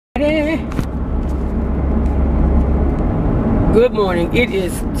Good morning. It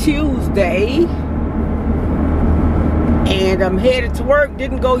is Tuesday and I'm headed to work.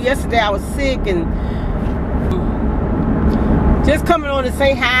 Didn't go yesterday. I was sick and just coming on to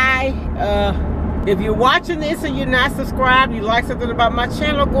say hi. If you're watching this and you're not subscribed, you like something about my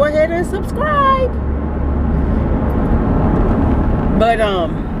channel, go ahead and subscribe. But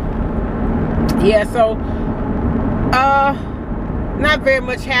yeah, so not very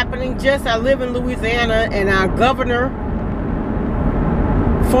much happening. Just I live in Louisiana and our governor,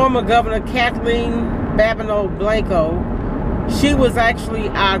 former governor Kathleen Babineaux Blanco, she was actually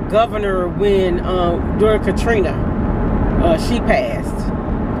our governor when during Katrina she passed.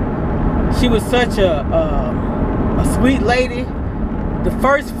 She was such a sweet lady. The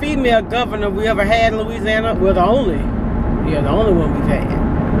first female governor we ever had in Louisiana. Well, the only one we've had.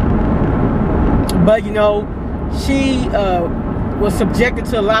 But you know, she was subjected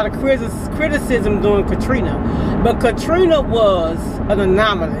to a lot of criticism during Katrina. But Katrina was an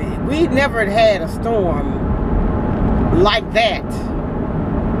anomaly. We never had a storm like that.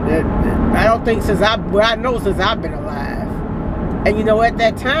 I don't think since I know since I've been alive. And you know, at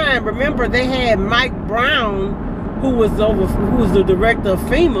that time, remember they had Mike Brown, who was the director of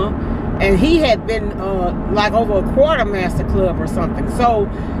FEMA, and he had been like over a quartermaster club or something. So,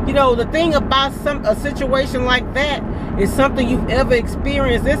 you know, the thing about a situation like that is something you've ever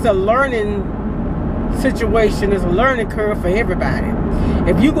experienced. It's a learning situation. It's a learning curve for everybody.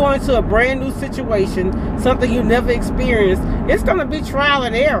 If you go into a brand new situation, something you never experienced, it's going to be trial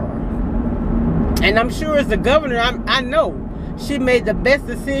and error. And I'm sure as the governor, I know she made the best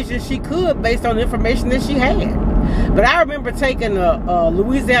decision she could based on the information that she had. But I remember taking a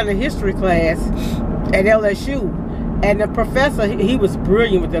Louisiana history class at LSU, and the professor, he was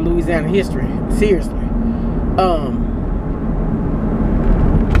brilliant with the Louisiana history, seriously.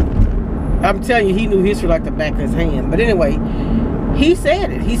 I'm telling you, he knew history like the back of his hand. But anyway, he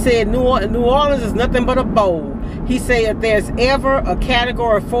said it. He said New Orleans is nothing but a bowl. He said if there's ever a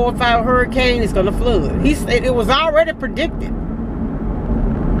category 4 or 5 hurricane, it's going to flood. He said it was already predicted.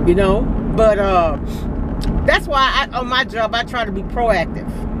 You know, but that's why on my job, I try to be proactive.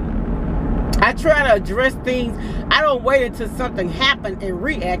 I try to address things. I don't wait until something happens and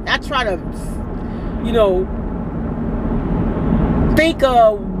react. I try to, you know, think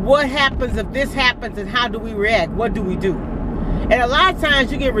of what happens if this happens and how do we react? What do we do? And a lot of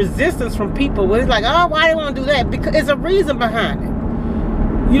times you get resistance from people where it's like, oh, why do you want to do that? Because there's a reason behind it.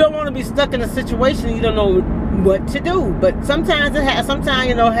 You don't want to be stuck in a situation you don't know what to do. But sometimes sometimes,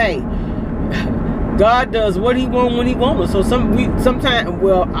 you know, hey, God does what he wants when he wants. So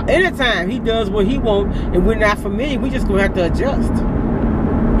anytime he does what he wants and we're not familiar, we just gonna have to adjust.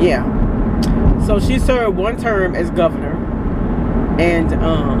 Yeah. So she served 1 term as governor, and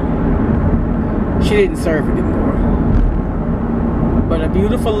she didn't serve anymore. But a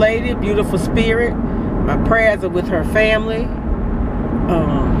beautiful lady, beautiful spirit. My prayers are with her family.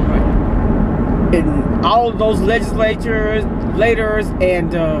 And all of those legislators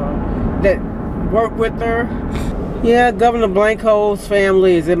and that work with her. Yeah, Governor Blanco's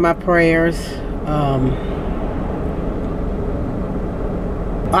family is in my prayers.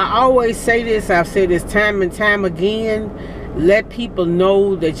 I always say this, I've said this time and time again, let people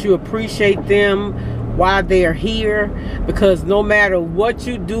know that you appreciate them while they're here, because no matter what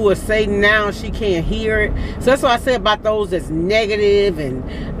you do or say now, she can't hear it. So that's what I say about those that's negative and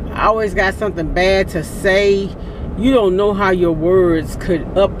always got something bad to say. You don't know how your words could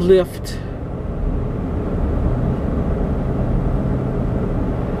uplift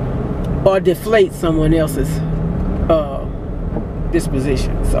or deflate someone else's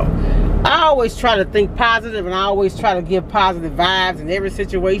disposition. So I always try to think positive, and I always try to give positive vibes in every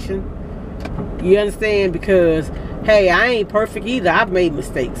situation. You understand? Because hey, I ain't perfect either. I've made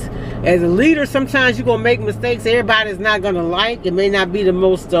mistakes. As a leader, sometimes you're gonna make mistakes everybody's not gonna like. It may not be the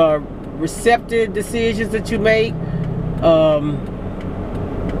most receptive decisions that you make,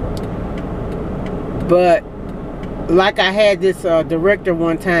 but like I had this director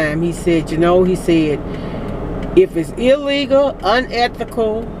one time, he said, you know, he said, if it's illegal,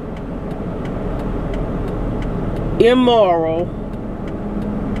 unethical, immoral,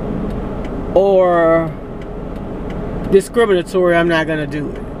 or discriminatory, I'm not gonna do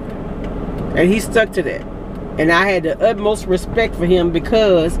it. And he stuck to that. And I had the utmost respect for him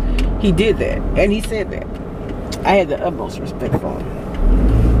because he did that. And he said that. I had the utmost respect for him.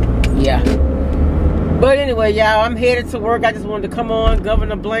 Yeah. But anyway, y'all, I'm headed to work. I just wanted to come on.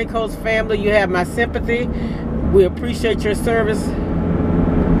 Governor Blanco's family, you have my sympathy. We appreciate your service,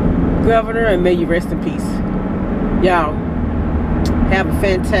 Governor, and may you rest in peace. Y'all, have a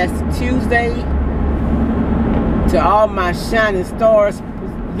fantastic Tuesday. To all my shining stars,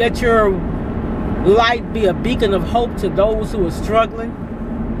 let your light be a beacon of hope to those who are struggling.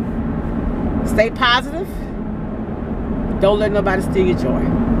 Stay positive. Don't let nobody steal your joy.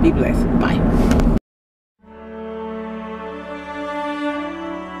 Be blessed. Bye.